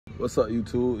What's up,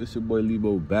 YouTube? It's your boy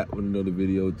Lebo back with another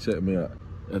video. Check me out.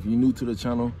 If you're new to the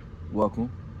channel,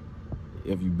 welcome.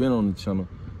 If you've been on the channel,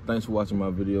 thanks for watching my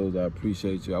videos. I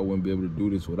appreciate you. I wouldn't be able to do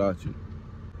this without you.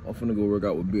 I'm finna go work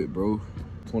out with Bit, bro.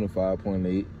 25.8.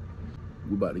 We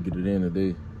about to get it in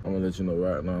today. I'm gonna let you know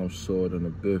right now, I'm sore than a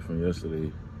bit from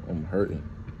yesterday. I'm hurting.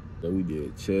 So we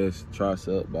did chest,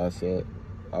 tricep, bicep.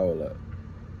 I was like,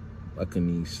 I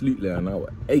couldn't even sleep last night. I was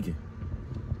aching.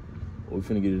 We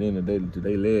finna get it in today.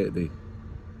 Today leg day.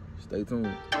 Stay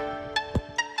tuned.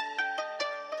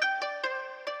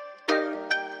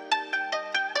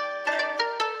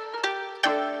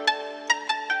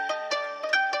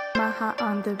 MAHA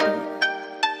on the beat.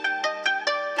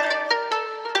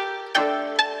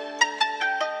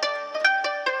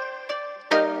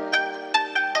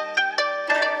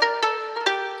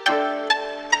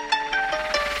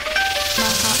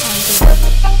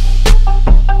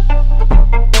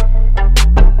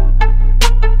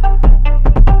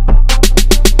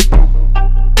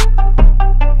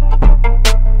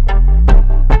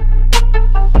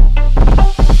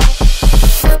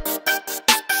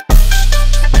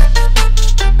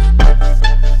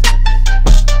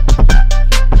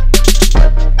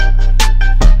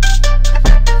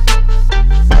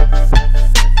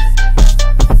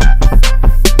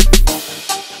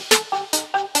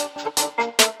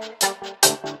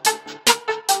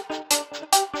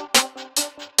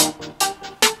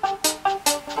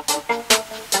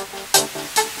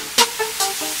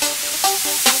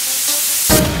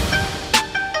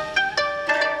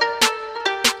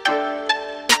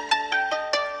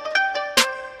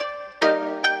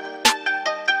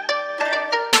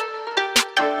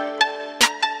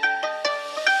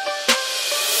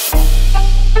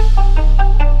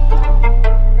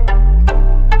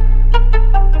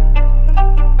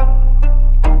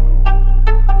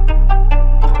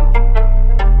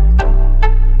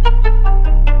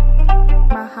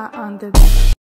 On the beat.